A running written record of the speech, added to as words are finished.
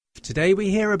Today we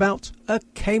hear about a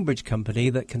Cambridge company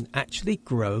that can actually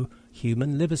grow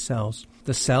human liver cells.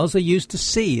 The cells are used to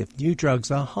see if new drugs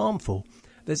are harmful.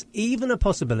 There's even a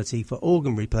possibility for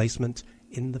organ replacement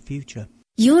in the future.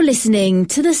 You're listening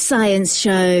to The Science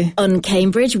Show on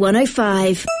Cambridge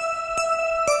 105.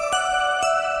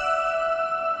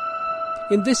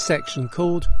 In this section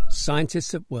called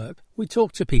Scientists at Work, we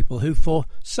talk to people who, for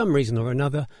some reason or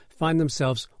another, find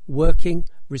themselves working,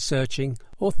 researching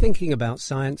or thinking about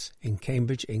science in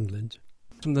Cambridge, England.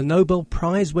 From the Nobel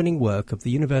Prize-winning work of the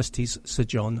university's Sir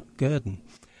John Gurdon,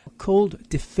 called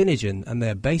Difinigen, and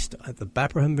they're based at the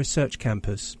Babraham Research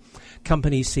Campus.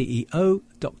 Company CEO,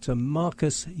 Dr.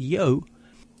 Marcus Yeo.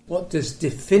 What does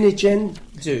Difinigen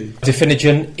do?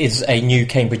 Difinigen is a new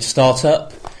Cambridge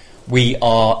startup. We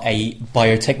are a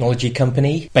biotechnology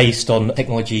company based on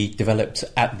technology developed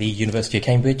at the University of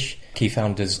Cambridge. Key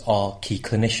founders are key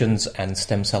clinicians and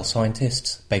stem cell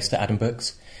scientists based at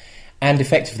Addenbrooke's. And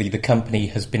effectively, the company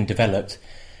has been developed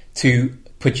to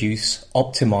produce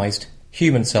optimised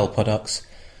human cell products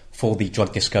for the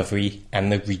drug discovery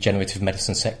and the regenerative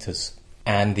medicine sectors.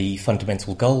 And the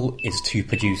fundamental goal is to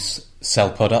produce cell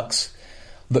products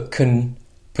that can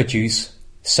produce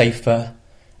safer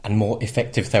and more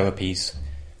effective therapies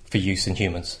for use in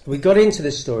humans. We got into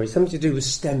this story, something to do with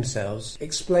stem cells.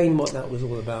 Explain what that was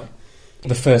all about.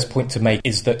 The first point to make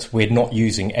is that we're not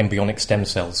using embryonic stem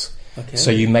cells. Okay. So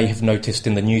you may have noticed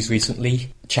in the news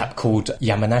recently, a chap called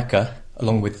Yamanaka,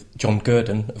 along with John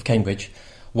Gurdon of Cambridge,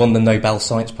 won the Nobel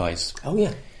Science Prize. Oh,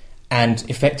 yeah. And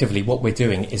effectively what we're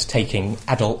doing is taking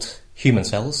adult human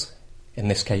cells, in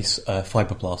this case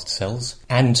fibroblast cells,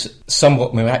 and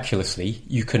somewhat miraculously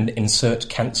you can insert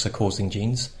cancer-causing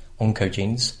genes,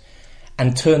 oncogenes,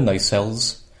 and turn those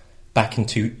cells back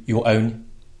into your own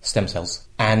stem cells.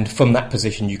 And from that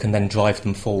position you can then drive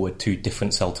them forward to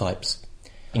different cell types,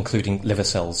 including liver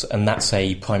cells, and that's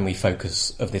a primary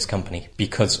focus of this company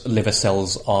because liver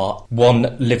cells are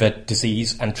one, liver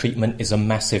disease and treatment is a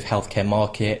massive healthcare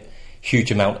market,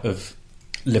 huge amount of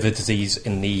liver disease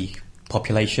in the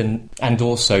population, and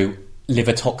also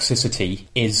liver toxicity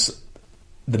is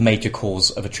the major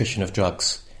cause of attrition of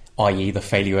drugs, i.e. the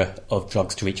failure of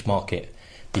drugs to reach market,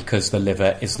 because the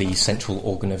liver is the central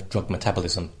organ of drug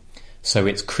metabolism. So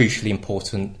it's crucially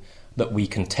important that we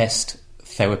can test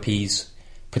therapies,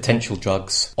 potential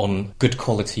drugs on good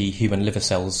quality human liver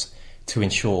cells to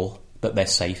ensure that they're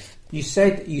safe. You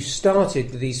said you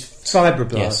started with these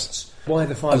fibroblasts. Yes. Why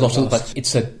the fibroblasts? But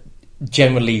it's a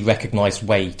generally recognised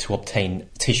way to obtain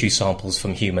tissue samples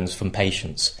from humans, from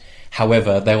patients.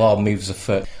 However, there are moves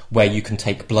afoot where you can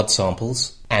take blood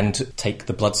samples and take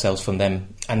the blood cells from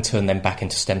them and turn them back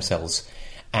into stem cells.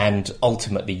 And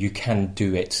ultimately you can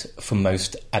do it for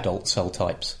most adult cell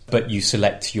types, but you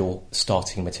select your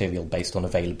starting material based on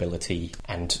availability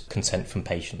and consent from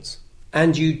patients.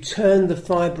 And you turn the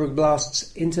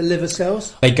fibroblasts into liver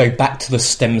cells? They go back to the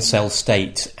stem cell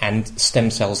state, and stem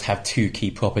cells have two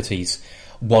key properties.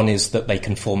 One is that they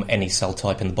can form any cell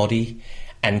type in the body,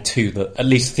 and two, that at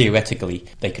least theoretically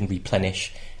they can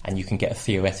replenish and you can get a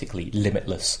theoretically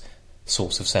limitless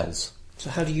source of cells. So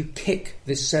how do you kick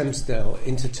this stem cell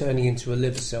into turning into a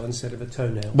liver cell instead of a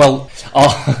toenail? Well,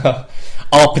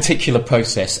 our particular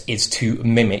process is to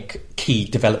mimic key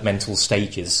developmental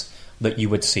stages that you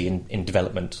would see in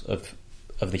development of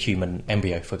the human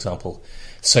embryo, for example.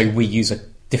 So we use a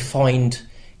defined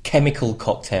chemical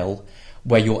cocktail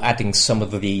where you're adding some of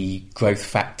the growth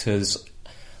factors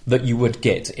that you would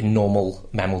get in normal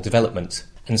mammal development.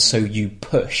 And so you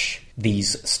push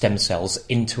these stem cells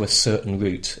into a certain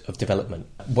route of development.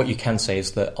 What you can say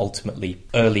is that ultimately,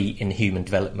 early in human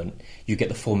development, you get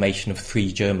the formation of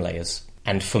 3 germ layers.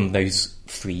 And from those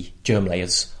 3 germ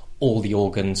layers, all the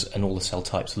organs and all the cell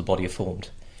types of the body are formed.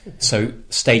 So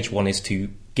stage 1 is to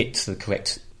get to the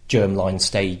correct germline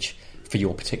stage for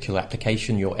your particular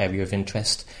application, your area of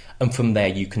interest. And from there,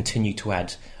 you continue to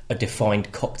add a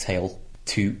defined cocktail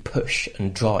to push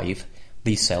and drive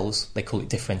these cells, they call it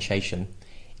differentiation,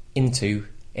 into,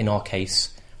 in our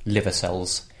case, liver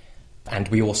cells. And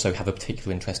we also have a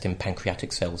particular interest in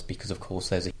pancreatic cells because, of course,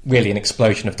 there's really an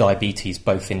explosion of diabetes,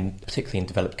 particularly in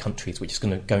developed countries, which is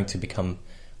going to become,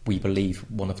 we believe,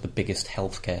 one of the biggest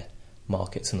healthcare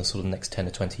markets in the sort of next 10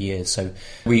 or 20 years. So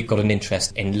we've got an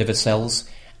interest in liver cells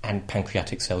and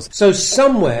pancreatic cells. So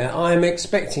somewhere I'm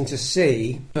expecting to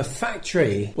see a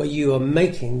factory where you are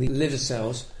making the liver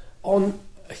cells on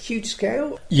a huge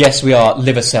scale? Yes, we are.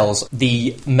 Liver cells.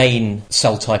 The main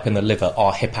cell type in the liver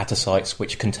are hepatocytes,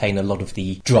 which contain a lot of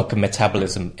the drug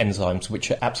metabolism enzymes,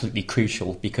 which are absolutely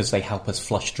crucial because they help us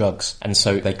flush drugs, and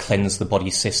so they cleanse the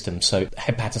body's system. So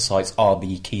hepatocytes are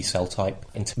the key cell type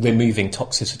in removing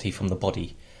toxicity from the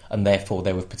body, and therefore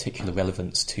they're of particular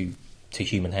relevance to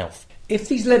human health. If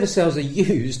these liver cells are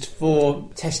used for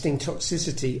testing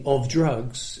toxicity of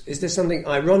drugs, is there something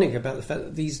ironic about the fact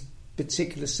that these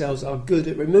particular cells are good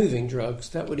at removing drugs?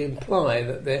 That would imply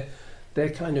that they're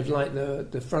kind of like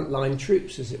the frontline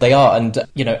troops, is it? They are, and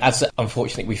as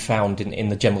unfortunately we found in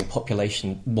the general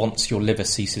population, once your liver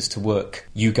ceases to work,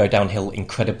 you go downhill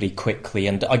incredibly quickly.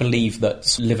 And I believe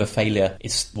that liver failure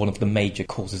is one of the major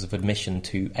causes of admission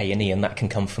to A&E, and that can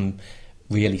come from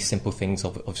really simple things,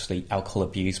 obviously alcohol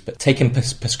abuse, but taking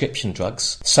prescription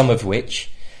drugs, some of which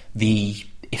the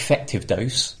effective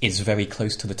dose is very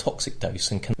close to the toxic dose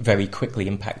and can very quickly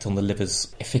impact on the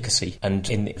liver's efficacy. And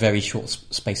in a very short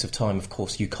space of time, of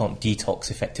course, you can't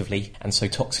detox effectively, and so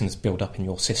toxins build up in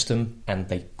your system and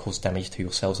they cause damage to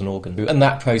your cells and organs. And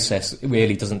that process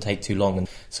really doesn't take too long, and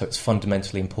so it's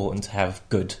fundamentally important to have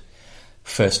good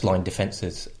first-line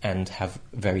defences and have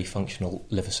very functional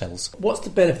liver cells. What's the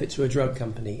benefit to a drug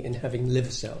company in having liver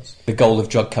cells? The goal of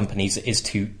drug companies is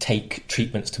to take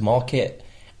treatments to market,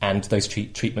 and those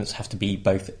treatments have to be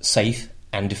both safe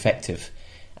and effective.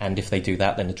 And if they do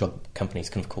that, then the drug companies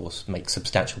can, of course, make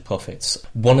substantial profits.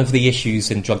 One of the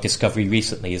issues in drug discovery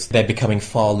recently is they're becoming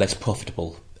far less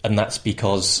profitable, and that's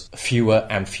because fewer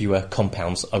and fewer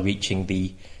compounds are reaching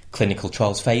the clinical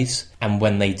trials phase, and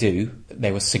when they do,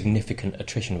 there are significant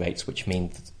attrition rates, which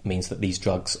means that these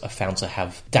drugs are found to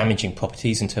have damaging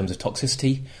properties in terms of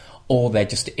toxicity, or there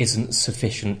just isn't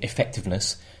sufficient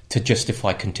effectiveness to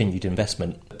justify continued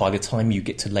investment. By the time you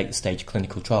get to later stage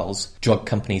clinical trials, drug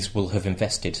companies will have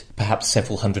invested perhaps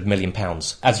several £100 million.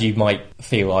 As you might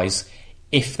theorise,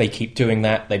 if they keep doing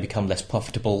that, they become less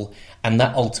profitable, and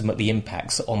that ultimately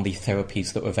impacts on the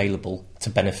therapies that are available to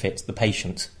benefit the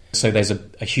patient. So there's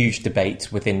a huge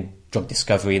debate within drug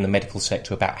discovery in the medical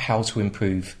sector about how to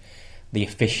improve the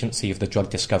efficiency of the drug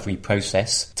discovery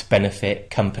process to benefit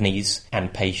companies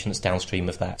and patients downstream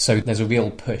of that. So there's a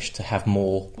real push to have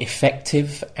more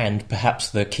effective, and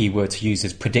perhaps the key word to use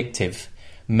is predictive,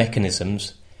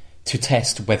 mechanisms to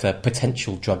test whether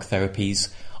potential drug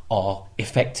therapies are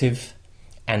effective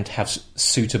and have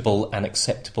suitable and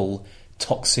acceptable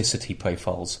toxicity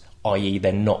profiles, i.e.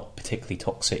 they're not particularly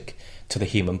toxic to the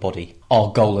human body.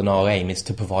 Our goal and our aim is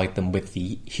to provide them with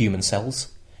the human cells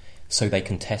so they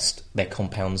can test their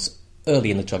compounds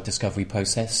early in the drug discovery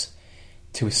process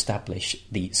to establish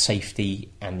the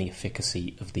safety and the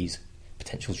efficacy of these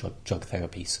potential drug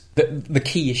therapies. The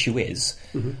key issue is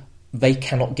they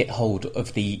cannot get hold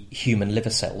of the human liver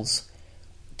cells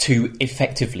to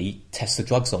effectively test the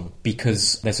drugs on,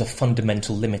 because there's a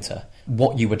fundamental limiter.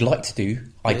 What you would like to do,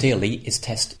 ideally, is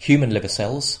test human liver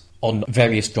cells on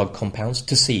various drug compounds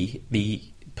to see the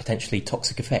potentially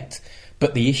toxic effect.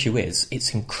 But the issue is,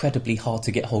 it's incredibly hard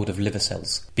to get hold of liver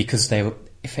cells because they're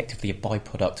effectively a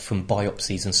byproduct from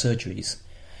biopsies and surgeries.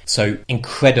 So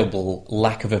incredible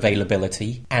lack of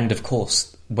availability, and of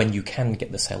course, when you can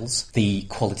get the cells, the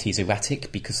quality is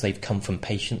erratic because they've come from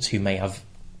patients who may have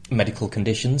medical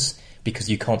conditions, because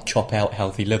you can't chop out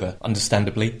healthy liver,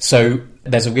 understandably. So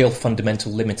there's a real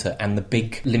fundamental limiter, and the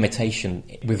big limitation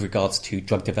with regards to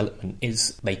drug development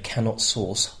is they cannot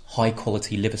source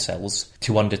high-quality liver cells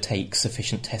to undertake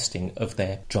sufficient testing of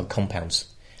their drug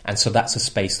compounds. And so that's a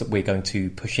space that we're going to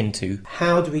push into.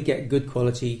 How do we get good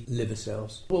quality liver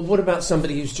cells? Well, what about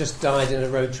somebody who's just died in a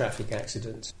road traffic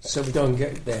accident? So we go and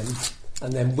get them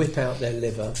and then whip out their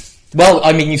liver. Well,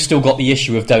 I mean, you've still got the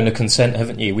issue of donor consent,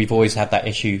 haven't you? We've always had that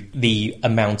issue. The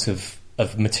amount of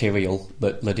material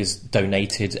that is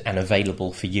donated and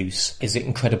available for use is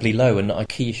incredibly low. And a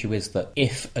key issue is that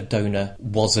if a donor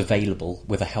was available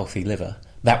with a healthy liver,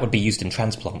 that would be used in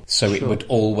transplant. So It would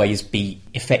always be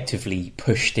effectively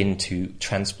pushed into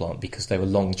transplant, because there are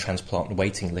long transplant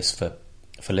waiting lists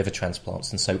for liver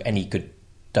transplants. And so any good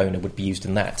donor would be used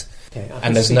in that. Okay,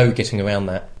 and there's no getting around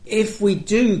that. If we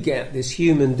do get this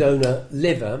human donor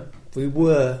liver, if we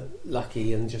were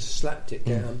lucky and just slapped it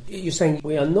down, you're saying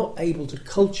we are not able to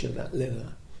culture that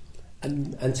liver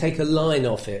and take a line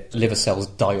off it. Liver cells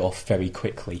die off very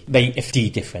quickly. They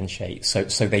de-differentiate, so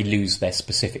they lose their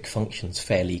specific functions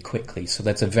fairly quickly. So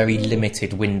there's a very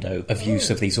limited window of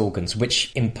use of these organs,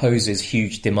 which imposes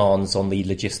huge demands on the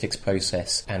logistics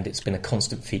process, and it's been a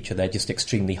constant feature. They're just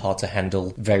extremely hard to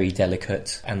handle, very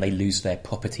delicate, and they lose their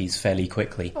properties fairly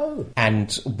quickly.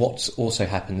 And what also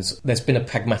happens, there's been a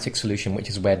pragmatic solution, which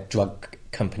is where drug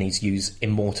companies use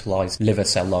immortalised liver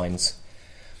cell lines.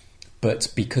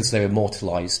 But because they're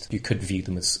immortalised, you could view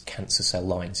them as cancer cell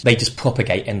lines. They just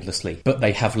propagate endlessly, but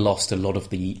they have lost a lot of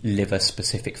the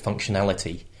liver-specific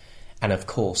functionality. And of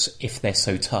course, if they're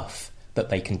so tough that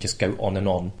they can just go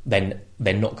on, then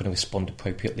they're not going to respond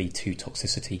appropriately to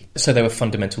toxicity. So there are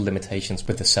fundamental limitations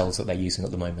with the cells that they're using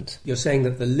at the moment. You're saying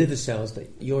that the liver cells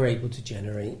that you're able to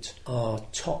generate are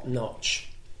top-notch,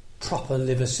 proper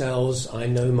liver cells. I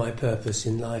know my purpose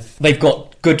in life. They've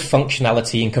got good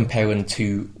functionality in comparison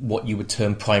to what you would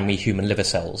term primary human liver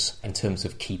cells in terms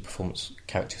of key performance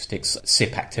characteristics.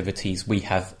 CYP activities, we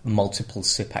have multiple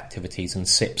CYP activities, and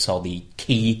CYPs are the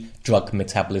key drug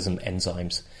metabolism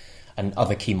enzymes, and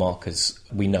other key markers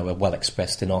we know are well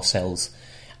expressed in our cells.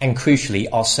 And crucially,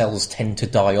 our cells tend to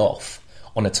die off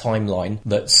on a timeline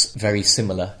that's very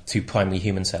similar to primary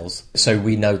human cells. So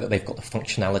we know that they've got the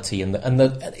functionality and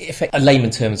the effect, in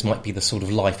layman terms, might be the sort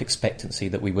of life expectancy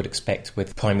that we would expect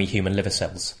with primary human liver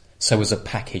cells. So as a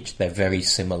package, they're very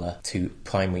similar to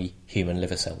primary human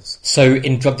liver cells. So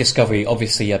in drug discovery,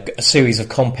 obviously a series of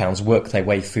compounds work their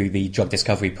way through the drug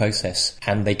discovery process,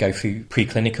 and they go through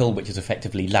preclinical, which is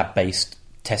effectively lab-based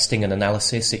testing and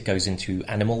analysis. It goes into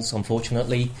animals,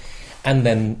 unfortunately. And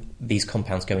then these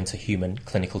compounds go into human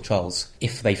clinical trials.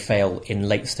 If they fail in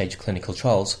late-stage clinical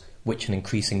trials, which an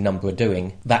increasing number are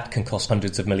doing, that can cost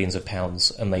hundreds of millions of pounds,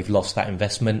 and they've lost that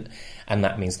investment, and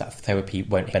that means that therapy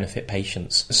won't benefit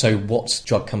patients. So what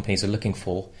drug companies are looking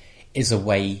for is a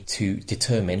way to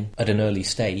determine at an early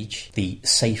stage the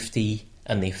safety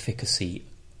and the efficacy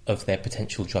of their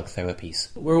potential drug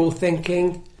therapies. We're all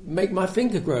thinking, make my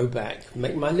finger grow back,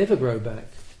 make my liver grow back.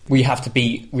 We have to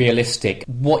be realistic.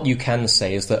 What you can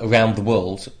say is that around the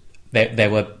world,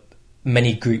 there are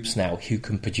many groups now who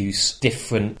can produce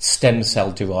different stem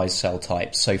cell-derived cell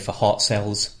types. So for heart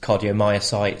cells,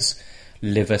 cardiomyocytes,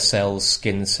 liver cells,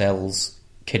 skin cells,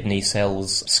 kidney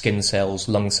cells, skin cells,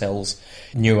 lung cells,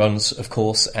 neurons, of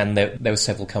course, and there are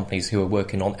several companies who are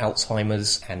working on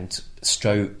Alzheimer's and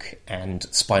stroke and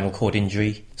spinal cord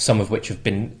injury, some of which have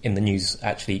been in the news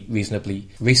actually reasonably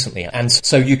recently. And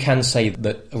so you can say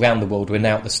that around the world we're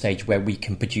now at the stage where we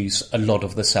can produce a lot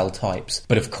of the cell types.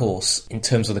 But of course, in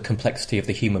terms of the complexity of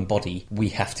the human body, we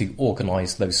have to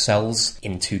organise those cells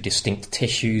into distinct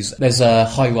tissues. There's a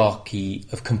hierarchy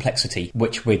of complexity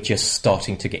which we're just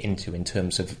starting to get into in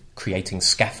terms of creating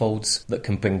scaffolds that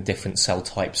can bring different cell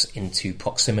types into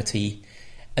proximity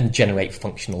and generate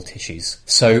functional tissues.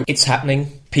 So it's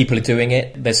happening. People are doing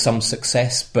it. There's some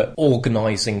success, but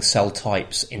organising cell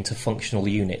types into functional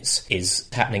units is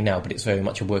happening now, but it's very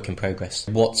much a work in progress.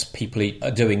 What people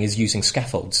are doing is using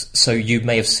scaffolds. So you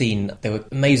may have seen there are an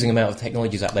amazing amount of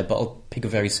technologies out there, but I'll pick a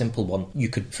very simple one. You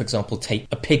could, for example, take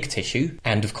a pig tissue,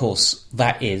 and of course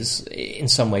that is, in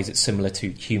some ways it's similar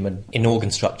to human in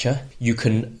organ structure. You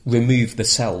can remove the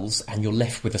cells and you're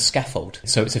left with a scaffold.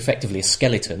 So it's effectively a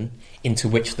skeleton into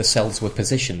which the cells were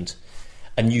positioned.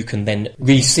 And you can then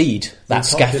reseed that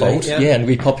scaffold, and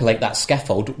repopulate that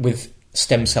scaffold with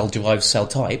stem cell-derived cell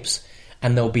types,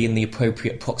 and they'll be in the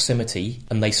appropriate proximity,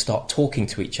 and they start talking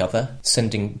to each other,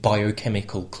 sending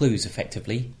biochemical clues,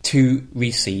 effectively, to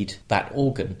reseed that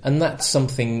organ. And that's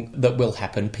something that will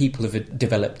happen. People have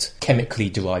developed chemically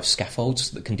derived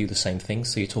scaffolds that can do the same thing.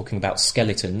 So you're talking about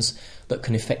skeletons that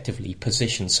can effectively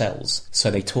position cells, so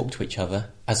they talk to each other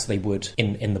as they would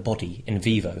in the body, in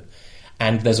vivo.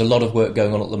 And there's a lot of work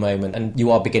going on at the moment, and you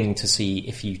are beginning to see,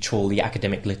 if you trawl the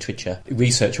academic literature,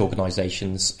 research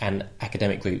organisations and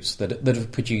academic groups that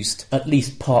have produced at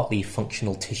least partly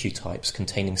functional tissue types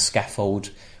containing scaffold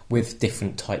with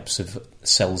different types of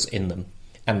cells in them.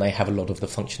 And they have a lot of the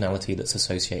functionality that's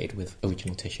associated with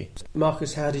original tissue.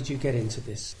 Marcus, how did you get into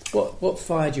this? What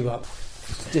fired you up,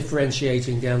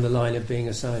 differentiating down the line of being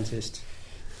a scientist?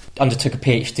 Undertook a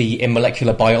PhD in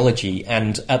molecular biology,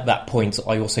 and at that point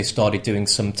I also started doing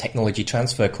some technology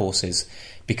transfer courses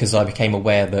because I became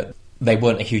aware that there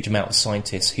weren't a huge amount of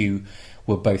scientists who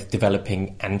were both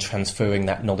developing and transferring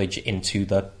that knowledge into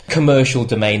the commercial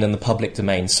domain and the public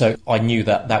domain. So I knew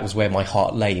that was where my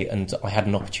heart lay, and I had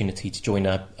an opportunity to join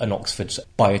an Oxford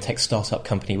biotech startup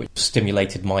company which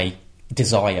stimulated my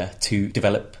desire to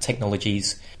develop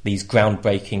technologies, these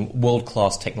groundbreaking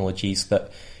world-class technologies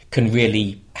that can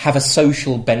really have a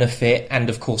social benefit and,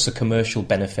 of course, a commercial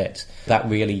benefit. That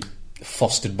really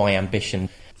fostered my ambition.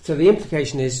 So the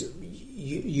implication is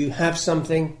you have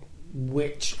something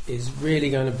which is really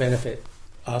going to benefit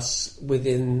us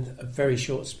within a very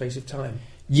short space of time.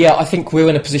 Yeah, I think we're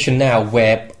in a position now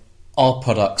where our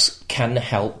products can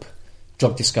help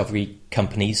drug discovery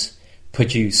companies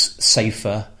produce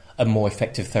safer and more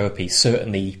effective therapies,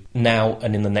 certainly now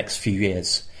and in the next few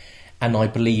years. And I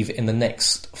believe in the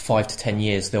next 5 to 10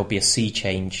 years, there'll be a sea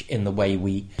change in the way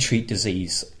we treat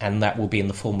disease, and that will be in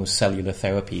the form of cellular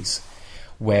therapies,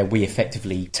 where we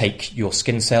effectively take your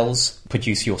skin cells,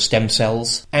 produce your stem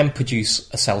cells, and produce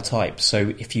a cell type.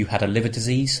 So if you had a liver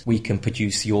disease, we can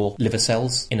produce your liver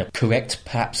cells in a correct,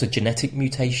 perhaps a genetic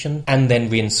mutation, and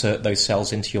then reinsert those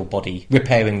cells into your body,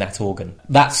 repairing that organ.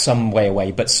 That's some way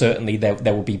away, but certainly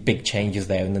there will be big changes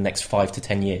there in the next 5 to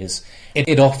 10 years.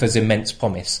 It offers immense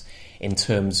promise in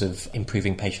terms of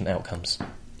improving patient outcomes.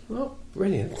 Well,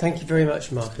 brilliant. Thank you very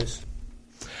much, Marcus.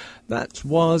 That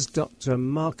was Dr.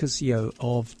 Marcus Yeo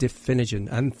of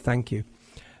Difinigen, and thank you.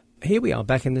 Here we are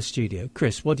back in the studio.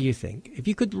 Chris, what do you think? If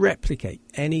you could replicate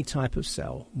any type of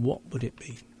cell, what would it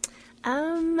be?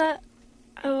 I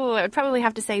would probably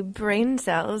have to say brain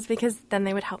cells, because then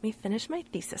they would help me finish my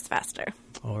thesis faster.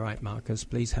 All right, Marcus,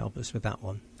 please help us with that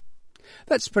one.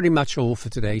 That's pretty much all for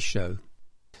today's show.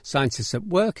 Scientists at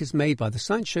Work is made by the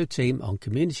Science Show team on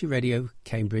Community Radio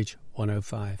Cambridge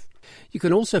 105. You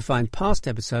can also find past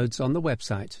episodes on the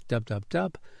website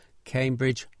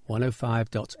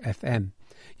www.cambridge105.fm.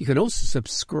 You can also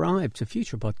subscribe to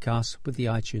future podcasts with the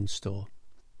iTunes Store.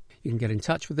 You can get in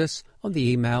touch with us on the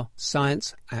email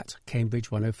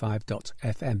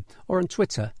science@cambridge105.fm or on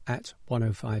Twitter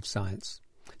 @105science.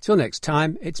 Till next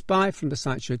time, it's bye from the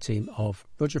Science Show team of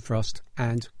Roger Frost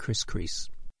and Chris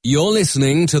Crease. You're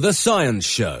listening to The Science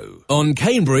Show on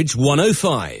Cambridge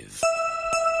 105.